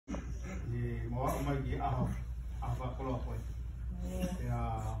Koa mai ki aho. Aho kolo koe. Ya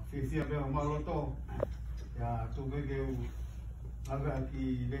fifia me o maloto. Ya tu ke u aga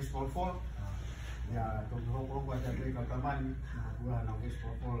ki baseball fall. Ya tu ho ko ta ke ka tamani. Buah na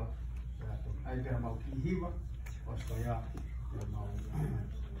baseball fall. Ya tu ai ke mau ki hiwa. Osto ya mau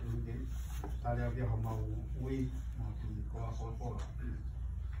ini tali dia mau ui mau ki koa fall.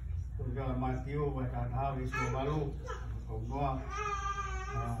 Juga matio baca hari sebalu, semua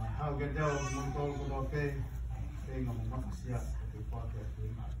hal kita muncul ke doke, saya ngomong apa sih ya, seperti apa ya,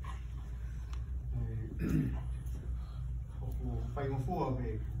 aku pengen full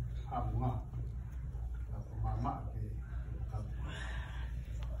ke hamma, aku mama ke,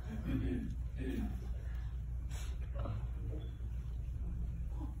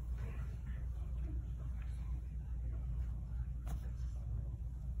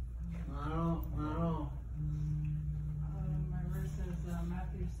 My verse is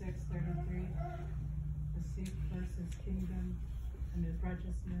Matthew 6:33. The seek first his kingdom and his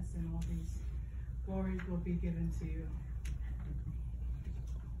righteousness, and all these glories will be given to you.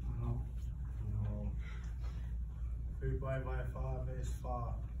 Who by my Father is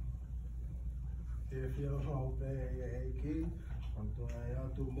far. If you obey Hou'eiki, unto I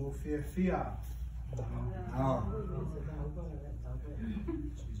ought to move fear.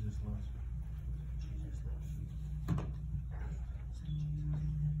 Jesus loves you.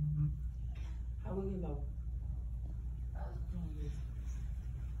 How will you know?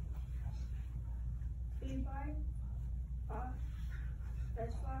 Fear,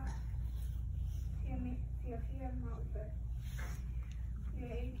 that's why fear, Mount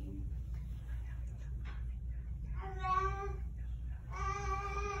Hou'eiki.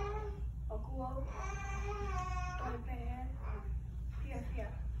 Okuo,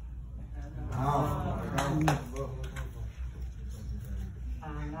 fear.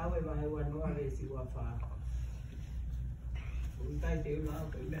 Nawe vai wanua resi wafa. Untai te una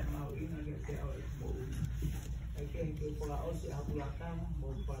ke me mau ina ke te au mo. Ke pola osi apulatan mo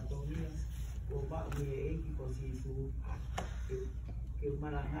patonia. Ko ba Hou'eiki ko si su. Ke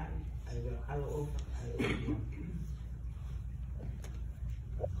marangai ai halo o ai.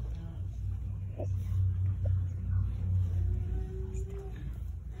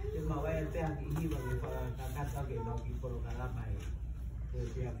 Mau vai te aki hiwa ke para kakata ke mau ki polo kalama e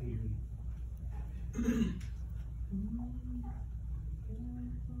te aki hiwa.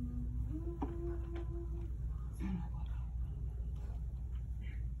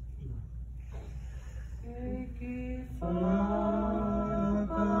 Hou'eiki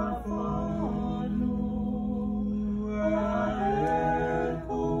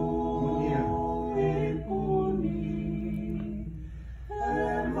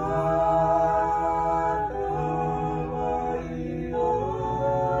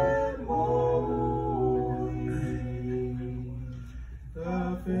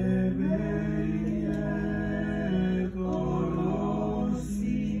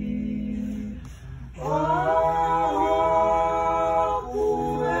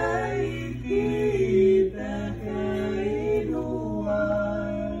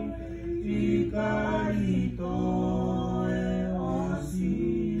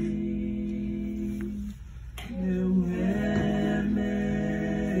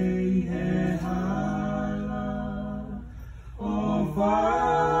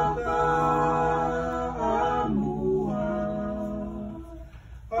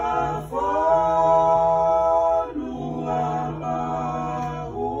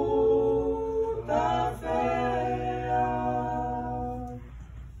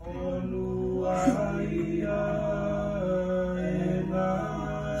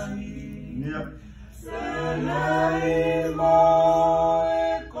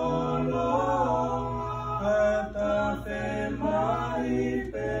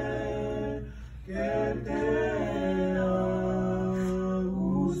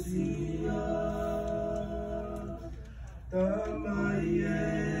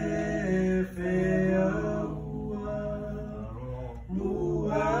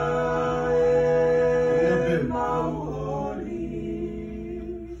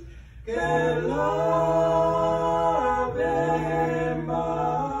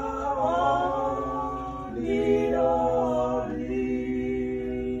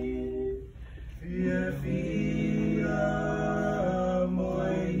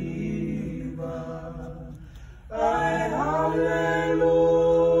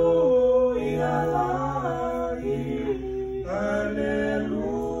Hallelujah.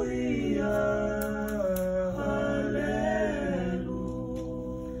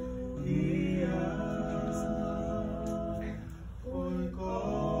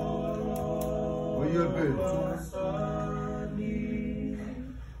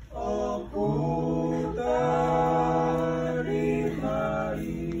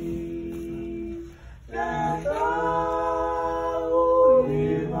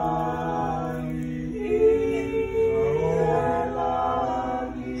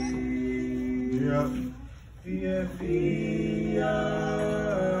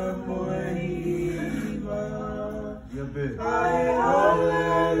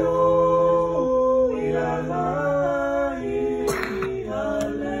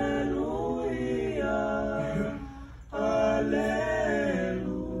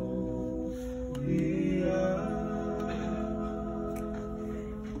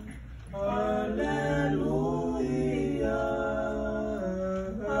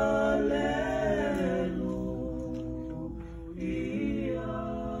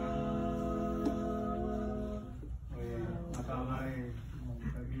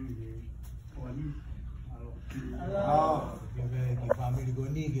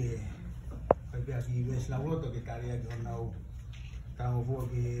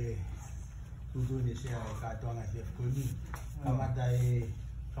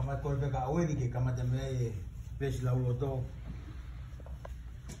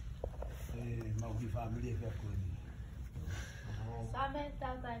 Same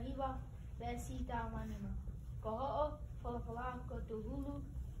tata hiwa, besi tawanima. Koho'o, whalawhala ko tuhulu,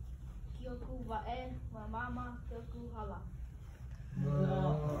 kioku wa'e, wa mama, kioku hala.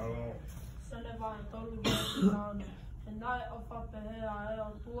 Saneva e tolu wēti nāna. E nai o whapehea e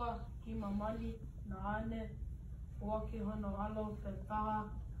o tua ki mamani na ane ua ki hono alo te taha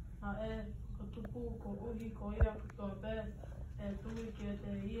na e ko tupu ko uhi ko ia katoa pē e tui ki e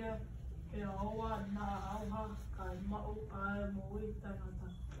te ia e aoa na auha ka mau ae mui tangata.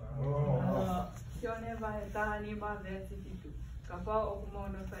 Tione wahe taha nima vesi titu. Ka pau o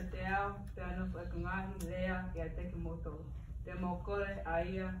kumono whateao, te anu whakungahi lea ki a teki moto. Te mokore a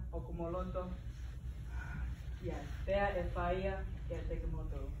ia o kumoloto. Ia, pea e whaia ki a teki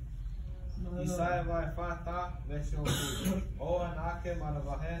moto. Isaia vai whātā, vesi o kui. Oa nāke mana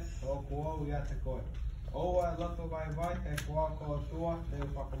wahe, o kuau ia te koe. Oa loto vai vai, e kua ko tua, te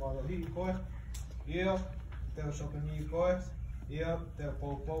whakamalohi koe. Io, te o sokani koe. Io, te o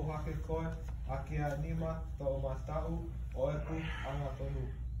poupou hake koe. Akia nima, to o matau, o eku, anga tonu.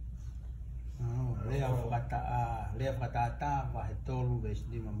 Lea whakatata wahe tolu vesi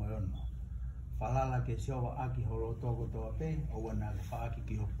lima moiono. Whalala ke sewa aki holo toko toa pe, o wana ke whaaki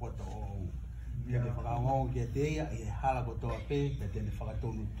ki ho poto o au. Ia ke whakaongongo ki a teia, i he hala ko toa pe, pe tene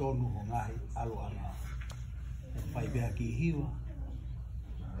whakatonu tonu ho ngahi alo anga. E whai pēha ki hiwa.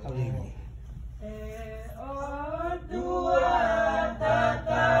 Au rengi. E o tua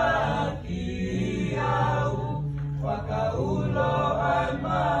tata ki au, whakaulo ai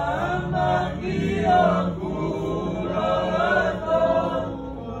mama ki o kulo ato.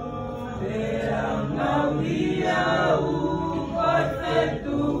 Te au iau, koe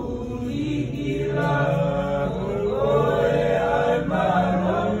whetu ikira, koe ai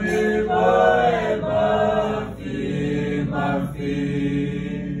marongi, koe mafi, mafi.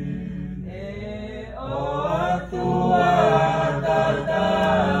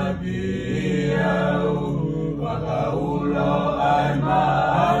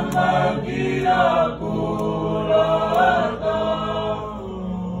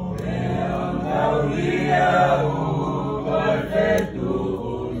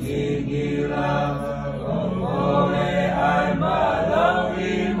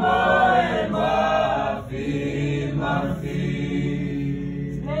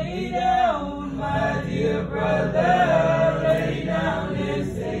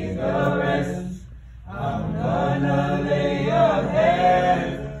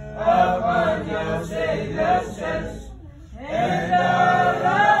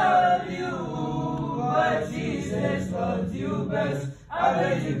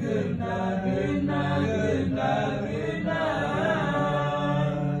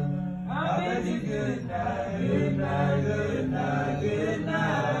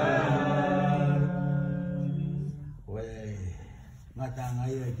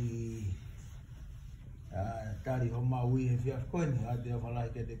 Tali Ui Fakafamili, a te whalai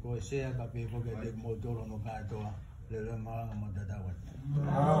ke te koe sea, ka pe poke te motoro no katoa, le maranga mo tatawat.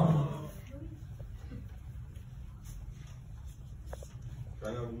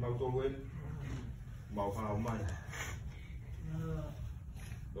 Kaya mautoro e, mau hao mai.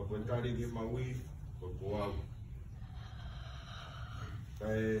 Toko e tari ki maui, ko kuau.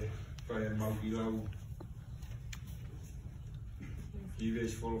 Kai mau ki lau. Ki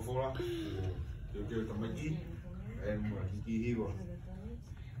vesi wholawhola, te tamaki. Em hiki hiwa.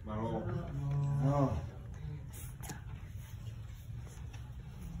 Malo. Sana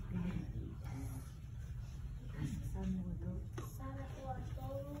ua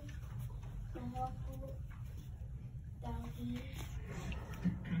tolu, tohoku, tauhi,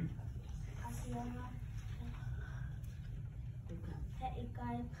 asiona, he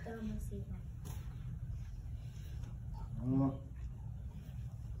ikai tamasiva.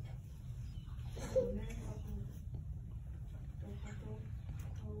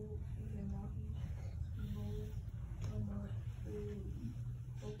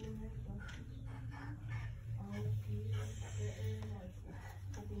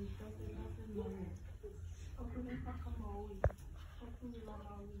 Hou'eiki Fakafamili, Hou'eiki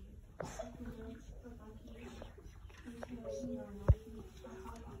Lalaui, Hou'eiki Fakafamili, Hou'eiki Lalaui,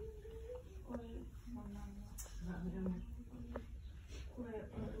 Ahala, Koe Manana, Koe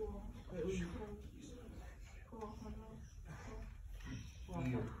Arua, Ko Hana,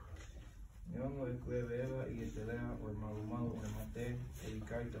 Nyongo e kue wewa I te rea o mau o mate e I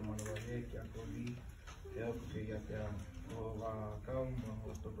kai te manawahe ki a kohi e oku ke ia te ana. O wā kau ma ho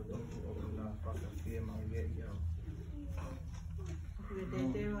toko o nā whakawhia ma ia I au. Kue te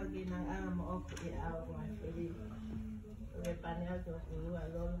tewa ki nā anga ma oku I au wai eri. Kue pane atu o kurua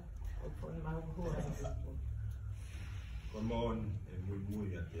lola o poni mahu hua I upo. Ko mon e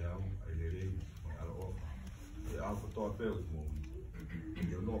mui a te au, ai le rei, mai ala ofa. E au kotoa peo ki mō.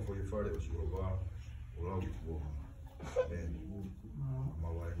 Yo no for your Friday was your bar, or out for and my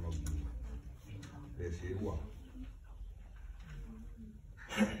wife must be. Let's see what.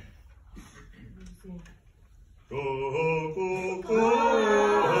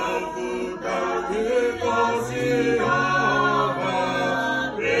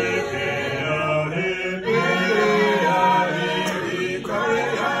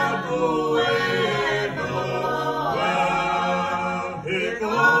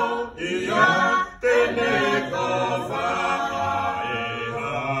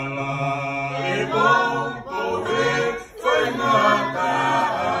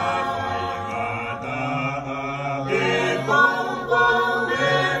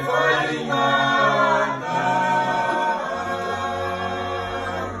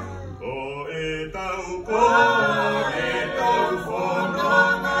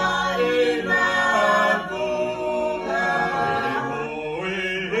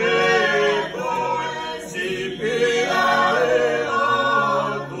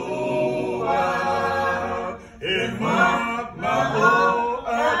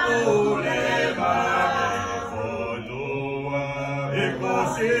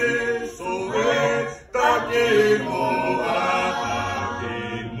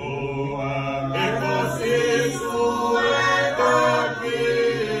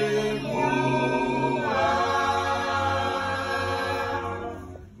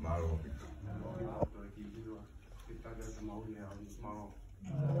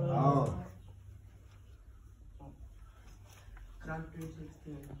 John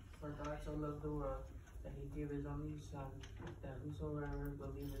 3:16. For God so loved the world that he gave his only Son, that whosoever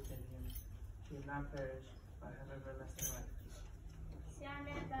believeth in him should not perish, but have everlasting life.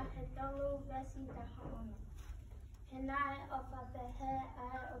 Siane ta he tolu vesi ta haona. He nae o whapehe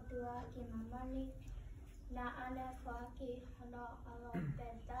ae o tua ki mamani, na ane whaki hono alo te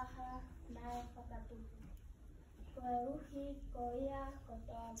taha nae whakatupu. Koe uhi ko ia ko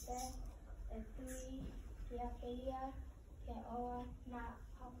toa pe e tui kia ke ia ke oa na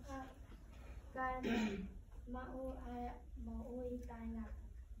hauka kai mau ae mo ui taina.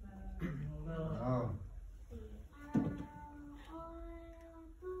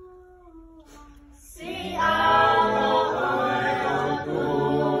 Si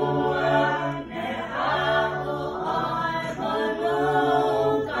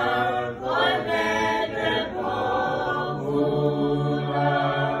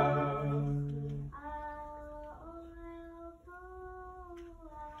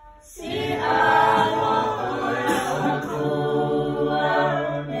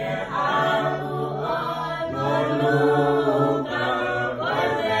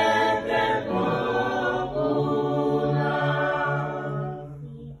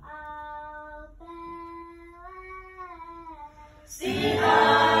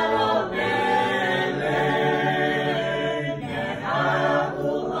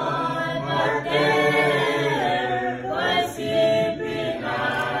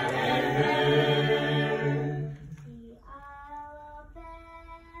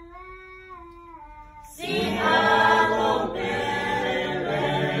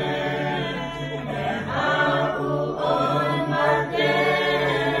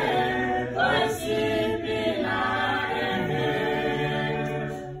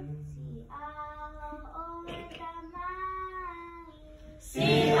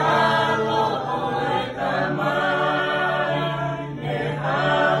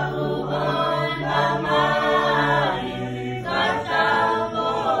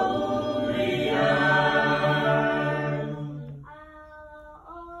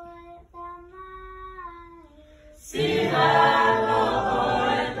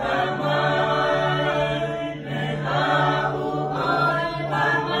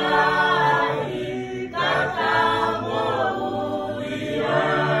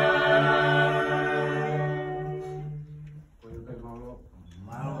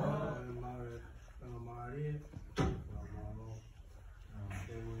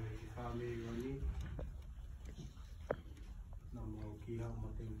Fakafamili. Namo kiha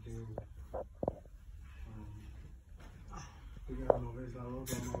mateu.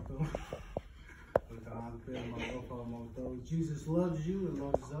 Jesus loves you and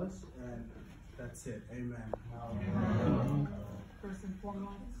loves us, and that's it. Amen. First and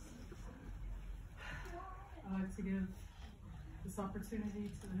foremost, I'd like to give this opportunity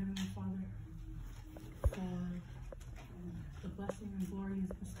to the Heavenly Father for the blessing and glory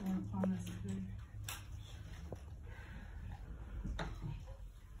He's bestowing upon us today.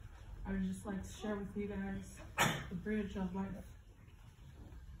 I would just like to share with you guys the bridge of life.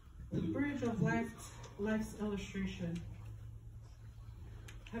 The bridge of life's illustration.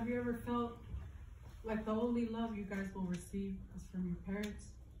 Have you ever felt like the only love you guys will receive is from your parents,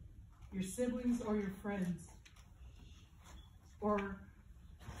 your siblings, or your friends? Or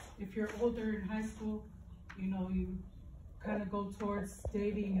if you're older in high school, you know, you kind of go towards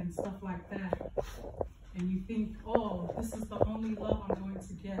dating and stuff like that. And you think, oh, this is the only love I'm going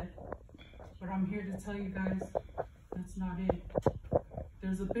to get. But I'm here to tell you guys, that's not it.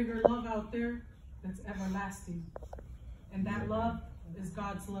 There's a bigger love out there that's everlasting. And that love is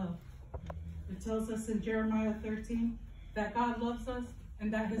God's love. It tells us in Jeremiah 13 that God loves us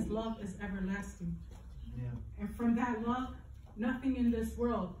and that His love is everlasting. Yeah. And from that love, nothing in this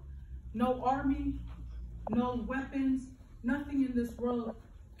world, no army, no weapons, nothing in this world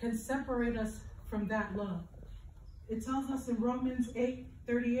can separate us from that love. It tells us in Romans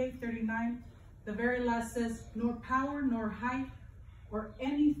 8:38-39, the very last says, nor power, nor height, or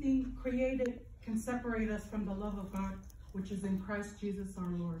anything created can separate us from the love of God, which is in Christ Jesus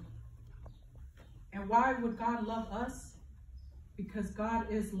our Lord. And why would God love us? Because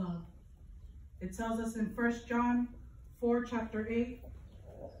God is love. It tells us in 1 John 4:8,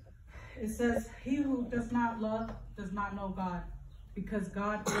 it says, he who does not love does not know God, because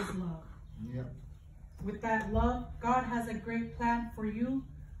God is love. Yeah. With that love, God has a great plan for you,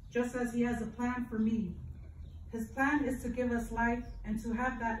 just as He has a plan for me. His plan is to give us life and to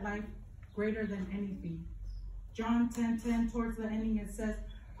have that life greater than anything. John 10:10, towards the ending, it says,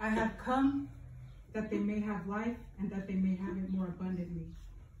 I have come that they may have life and that they may have it more abundantly.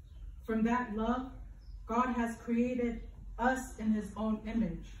 From that love, God has created us in His own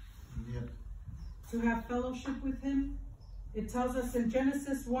image. Yeah. To have fellowship with Him, it tells us in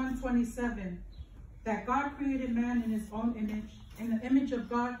Genesis 1:27 that God created man in His own image. In the image of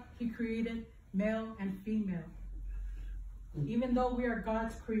God, He created male and female. Even though we are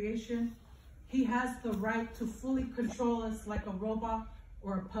God's creation, He has the right to fully control us like a robot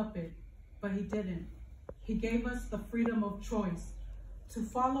or a puppet, but He didn't. He gave us the freedom of choice to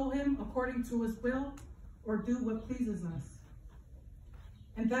follow Him according to His will or do what pleases us.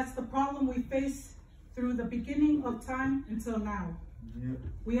 And that's the problem we face through the beginning of time until now. Yeah.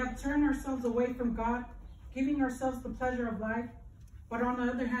 We have turned ourselves away from God, giving ourselves the pleasure of life. But on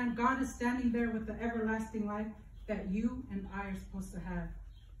the other hand, God is standing there with the everlasting life that you and I are supposed to have.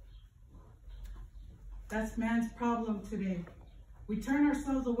 That's man's problem today. We turn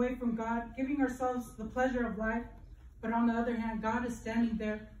ourselves away from God, giving ourselves the pleasure of life. But on the other hand, God is standing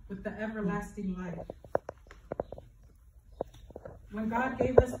there with the everlasting life. When God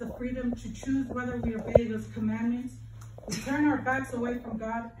gave us the freedom to choose whether we obey His commandments, we turn our backs away from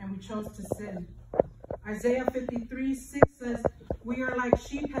God and we chose to sin. Isaiah 53:6 says, we are like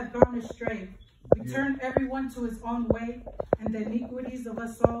sheep have gone astray. We turned everyone to his own way, and the iniquities of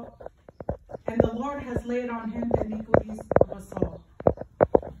us all. And the Lord has laid on Him the iniquities of us all.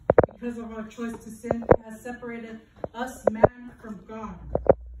 Because of our choice to sin, He has separated us, man, from God.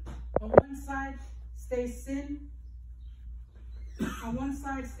 On one side stays sin. On one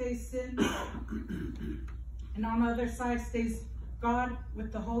side stays sin, and on the other side stays God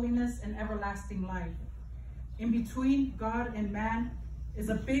with the holiness and everlasting life. In between God and man is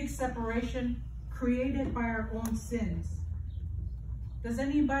a big separation created by our own sins. Does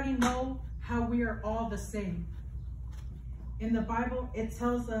anybody know how we are all the same? In the Bible, it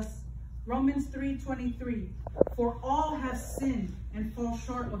tells us, Romans 3:23, for all have sinned and fall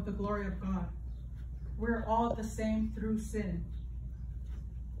short of the glory of God. We're all the same through sin.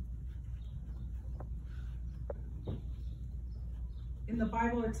 In the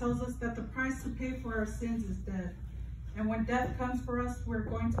Bible, it tells us that the price to pay for our sins is death. And when death comes for us, we're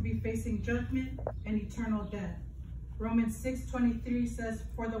going to be facing judgment and eternal death. Romans 6:23 says,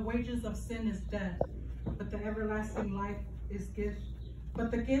 for the wages of sin is death, but the everlasting life is gift. But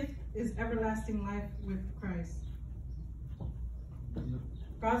the gift is everlasting life with Christ.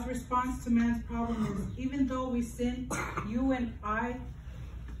 God's response to man's problem is, even though we sin, you and I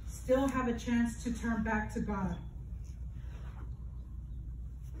still have a chance to turn back to God.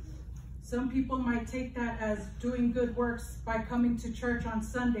 Some people might take that as doing good works by coming to church on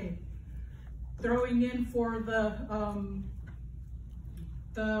Sunday, throwing in for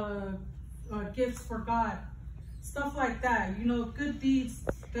the gifts for God, stuff like that. You know, good deeds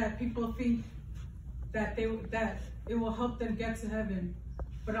that people think that it will help them get to heaven.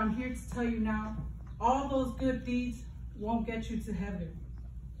 But I'm here to tell you now, all those good deeds won't get you to heaven.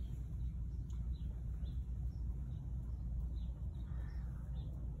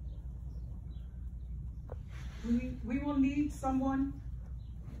 We will need someone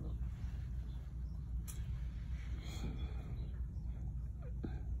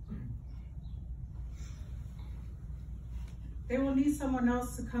they will need someone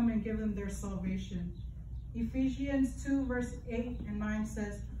else to come and give them their salvation. Ephesians 2 verse 8 and 9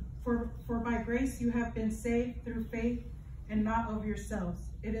 says, For by grace you have been saved through faith, and not of yourselves.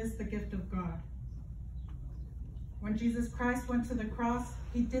 It is the gift of God. When Jesus Christ went to the cross,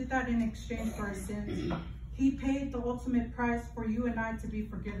 he did that in exchange for our sins. He paid the ultimate price for you and I to be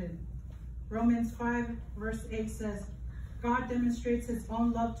forgiven. Romans 5 verse 8 says, God demonstrates his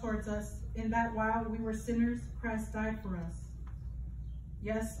own love towards us in that while we were sinners, Christ died for us.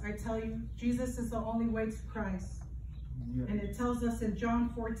 Yes, I tell you, Jesus is the only way to Christ. Yeah. And it tells us in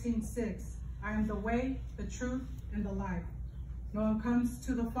John 14:6, I am the way, the truth, and the life. No one comes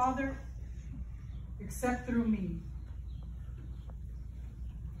to the Father except through me.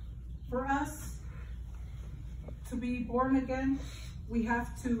 For us to be born again, we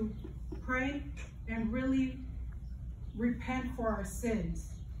have to pray and really repent for our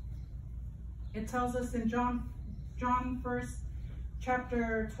sins. It tells us in John 1st,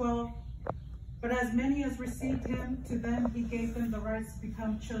 chapter 12, but as many as received him, to them he gave them the rights to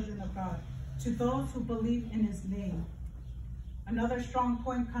become children of God, to those who believe in his name. Another strong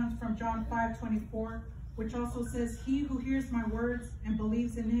point comes from John 5:24, which also says, he who hears my words and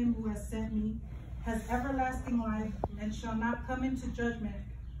believes in him who has sent me has everlasting life and shall not come into judgment,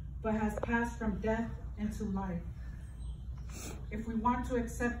 but has passed from death into life. If we want to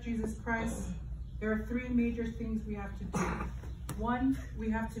accept Jesus Christ, there are three major things we have to do. 1, we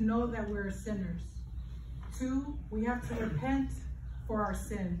have to know that we're sinners. 2, we have to repent for our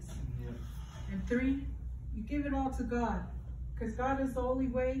sins. And 3, you give it all to God, because God is the only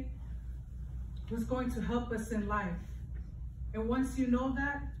way who's going to help us in life. And once you know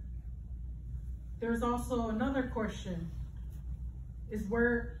that, there's also another question, is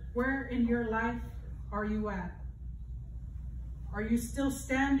where in your life are you at? Are you still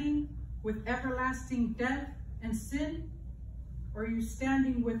standing with everlasting death and sin? Or are you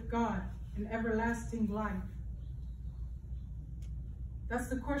standing with God in everlasting life? That's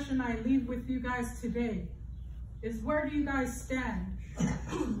the question I leave with you guys today, is where do you guys stand?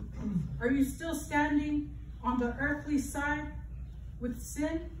 Are you still standing on the earthly side with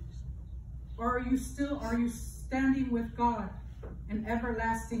sin? Or are you standing with God in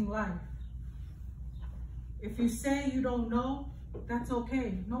everlasting life? If you say you don't know, that's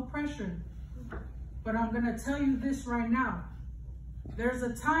okay, no pressure. But I'm gonna tell you this right now. There's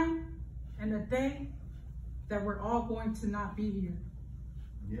a time and a day that we're all going to not be here.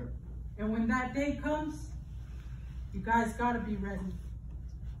 Yep. And when that day comes, you guys gotta be ready.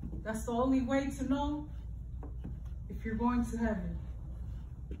 That's the only way to know if you're going to heaven.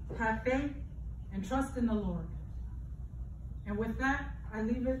 Have faith and trust in the Lord. And with that, I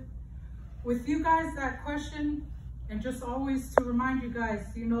leave it with you guys, that question, and just always to remind you guys,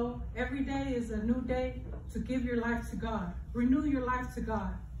 you know, every day is a new day to give your life to God. Renew your life to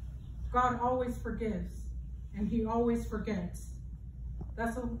God. God always forgives, and he always forgets.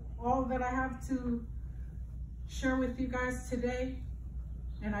 That's all that I have to share with you guys today,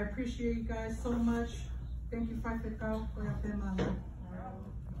 and I appreciate you guys so much. Thank you, Fakafamili, for your time.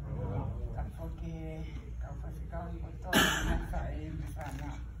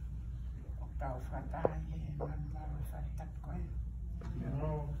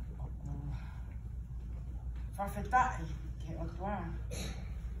 Whawhetai ke o toa,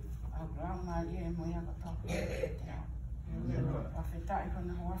 au rau maari e moia katoa e te ao. Whawhetai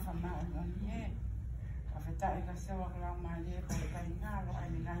kona hoa whamau ngoni e. Whawhetai ka sewa rau maari e kai ngā roa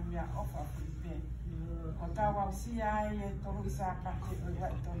ni ngai mea ofa whipe. O tau au sia e toru isa pate o ia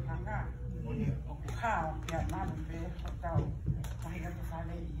i tōi hanga. O kao kia nanu pe o tau mahiga te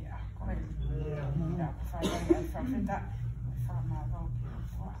whale i a koe. Ia whale i a whawhetai. Whamau ki o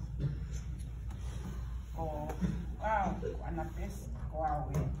toa. O wow, ana pes, wow.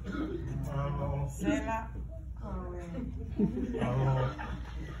 Sela.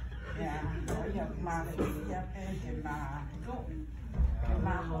 Ya, ya ma ya pe ke ma do. Ke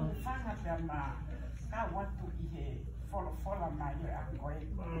ma ho fanga pe ma ka watu I he fola mai a koe.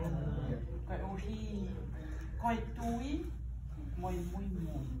 uhi koi tui moi mui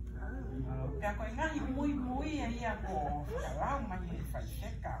mui. Pea koe ngahi mui mui e ia ko whakalau mai he whai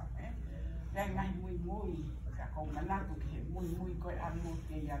whekau. Pea ngahi mui mui. Pea ko manatu ki he mui mui koe anu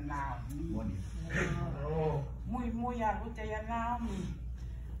te ia nao mi. Mui mui a lute ia nao mi.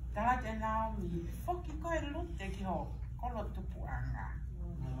 Tala te nao mi. Foki koe lute ki ho kolo tupu anga.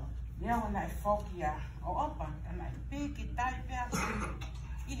 Lea wana e foki a o opa. Tana e piki tai pea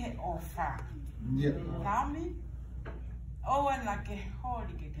i he ofa. Nami. Oa na ke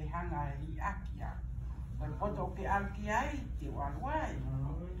hori ke hanga i akia. Koe poto ke alki ai te waluai.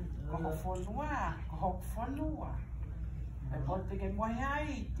 Koho whanua, koho whanua. Koe poto ke mohe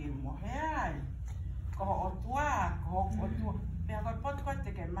ai, te mohe ai. Koho otua, koho otua. Pea koe poto koe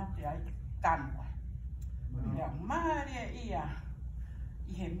te ke mate ai tanua. Pea maharia ia.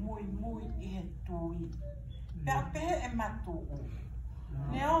 I he mui mui, i he tui. Pea pehe e matuu.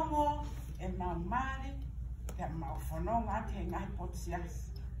 Ne ongo e maumari. Pea mau whanonga ate he ngahi poto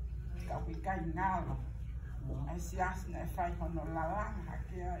siasi. Ka ui kai ngalo. Ai siasi na e whai hono lalanga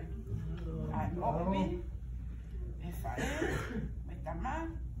hake ai. Ai mopi. E whae. Me tamai.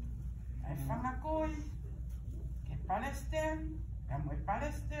 Ai whangakoi. Ke Palestine. Pea moe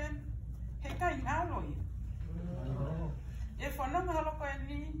Palestine. He kai ngalo i. E whanonga haloko e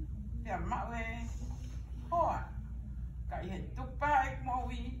ni. Pea mau e hoa. Ka i he tupa e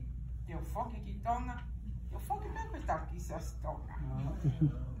mowi. Te o whoki ki Tonga. Te o whoki pia koe tau ki Siasi Tonga.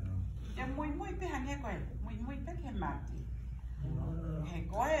 E mui mui pe hange koe. Mui mui pe ke mati. He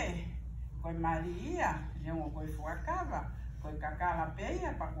koe. Koe maria. Rengo koe fuakava. Koe kakala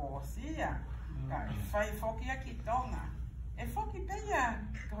peia pa ko osia. Ka e whai whoki a ki Tonga. E whoki peia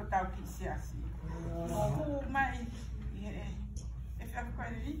ko tau ki Siasi. O hu mai. E whiaka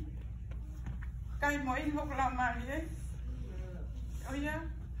koe ni. Kai mo i hoku lau mari e. Oia.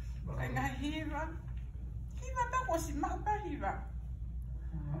 Kai ngahi hiva. Hiva pa ko si mau pa hiva.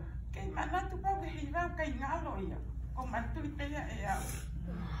 Kei manatu pau ke hiva kai ngalo ia. Ko matui peia e au.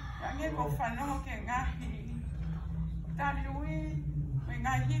 Kange ko whanongo ke ngahi. Tali ui. Me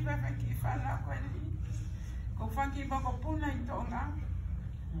ngahi hiva pe ki whanau koe ni. Ko whanki mo ko puna i Tonga.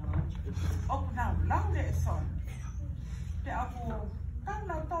 Oku nau lau le e son. Pe aku kau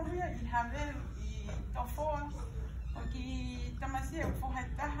nau toria i haveru i tofoa. O ki tamasia u fohai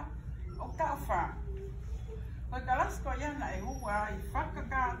taha. O kau wha. Koe kalasko iana e ua i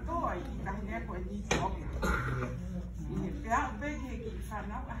whakakatoa i kahinea koe ni toke. I he pea upeke ki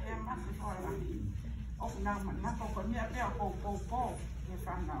whanau a hea masi whalahi. Oku nau manako ko mea pea po ke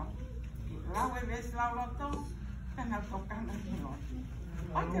whanau. Lau e ves lau loto, pena tokana ki loto.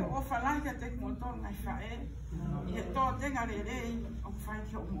 Ake o whalahi a te kumoto ngai whae. I he tō tenga re rei o whai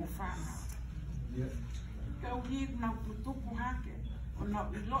ki o mo whanau. Ka uhi nau tutupu hake. O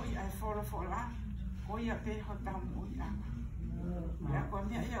nau iloi ai whola. Ko ia pe ho tau mui ama. Ia ko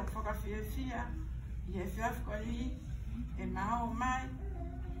mea ia o whakawhiawhia. I he whiawhiko i e mao mai.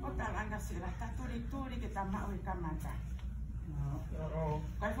 O talanga se la taturi ke ta mau e kamata.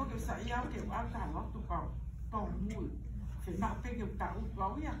 Kai fo ke sa ia o ke waka lotu pau. Tau mui. Fe mau pe ke ta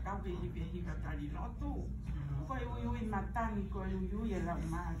utua ia kau ke hihi tali lotu. Koe ui matani koe ui e lau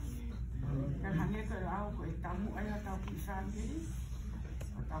maari. Ka hange koe lau koe tamu ai tau ki family.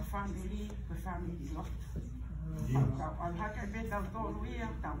 Tau family, koe family lotu. Tau alhaka pe tau tolu ia,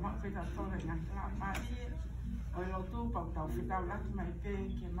 tau mau pe tau tolu e ngaki lau maari. Oi lotu pau tau whitau laki mai pe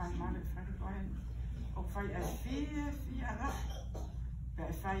ke mai mare whare koe. O whai e fia la. Pe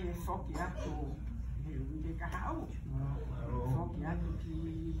e whai e whoki atu he unge kahau. Whoki atu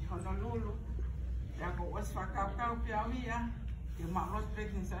ki Honolulu. Te ako os whakau pe au ia. Ke maulot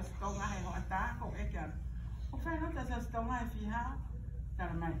pek ni Siasi Tonga he ho ata ko e kia. O whai nota Siasi Tonga e whiha.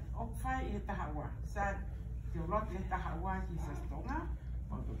 Tara mai, o whai e tahawa. Sa te olot e tahawa ki Siasi Tonga.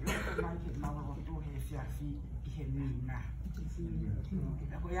 O te loto mai ke maulot he whiawhi i he nina.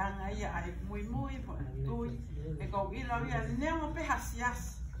 E ko ianga ia ai mui po tui. E ko ilo ia neo pe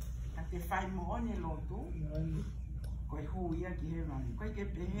hasiasi. A te whai mo one lotu. Koe hu ia ki he mani. Koe ke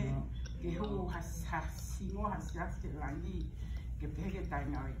pehe ke hu singo hasiasi ke langi. Ke pehe ke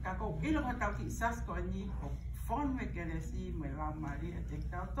tainga e. Ka ko ilo ka tau ki Siasi ko ni o whonu e ke resi me lau mari e te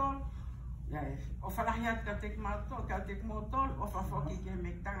tau tol. O whalahi atu ka te mautol, ka te mautol, o whawhoki ke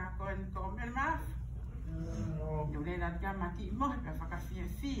me tanga koe ni ko me maf. Yo reira tia maki i mohe pe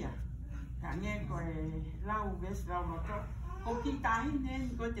whakawhiawhia. Ka nge koe lau ves lau loto. Ko ki tahine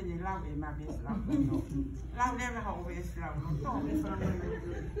ni koe tene lau e ma ves lau loto. Lau lewa hau ves lau loto.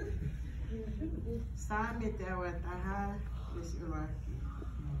 Sa me te awa taha e si uraki.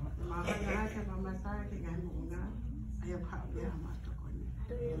 Te mahanga raka pamasara ke ngai munga. Ai o hau lea mata kone.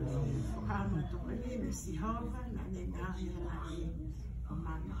 kama to ni me si hova na ni nga ia la ni o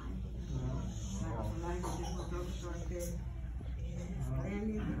mama ai. Na o lai de mo to te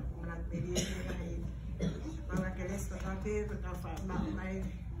Reni una periode ai. Para que esto parte da forma mais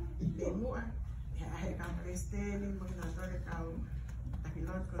de mua. Ai ka presteni mo na tole ka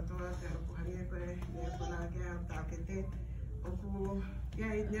pilot ko to te ko haria ko e ko la ke ta ke te o ku ya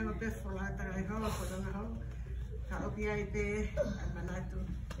i never best for la ta ai ho ko na ho ka o ki ai te manatu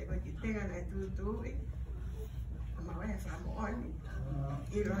e ko ki tenga na tu e ma wa fa mo oni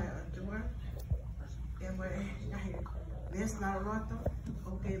i ro a tu e mo e ai nes na roto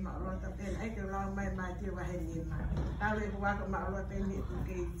o ke ma roto te ai ke la mai ti wa he ni ma ta le wa ko ma roto ni ku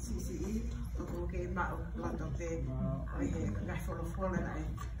ke si o ke ma roto te ai ga folo folo ai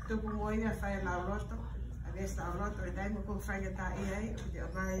tu ku mo ia fa na roto a ves na roto e dai mo ko fa ta ai de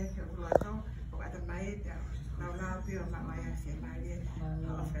vai ke roto o ata mai te na pio ma mai se mai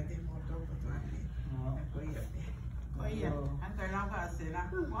o fa de mo to ko to ai ko ia te ko ia anta la va se la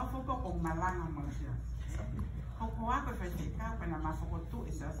wa fo ko malanga mo sia o ko a ko fa te ka pa na ma fo ko tu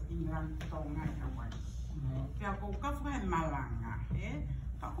esas ingram Tonga ia wai ke ko ka fa malanga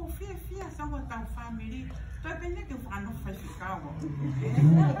Ako fia sa ko tang family. Toi pene ke fa no fa fikawo.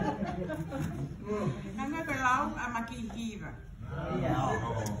 Nanga ko lau a makihiva.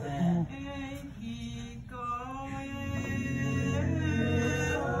 Ki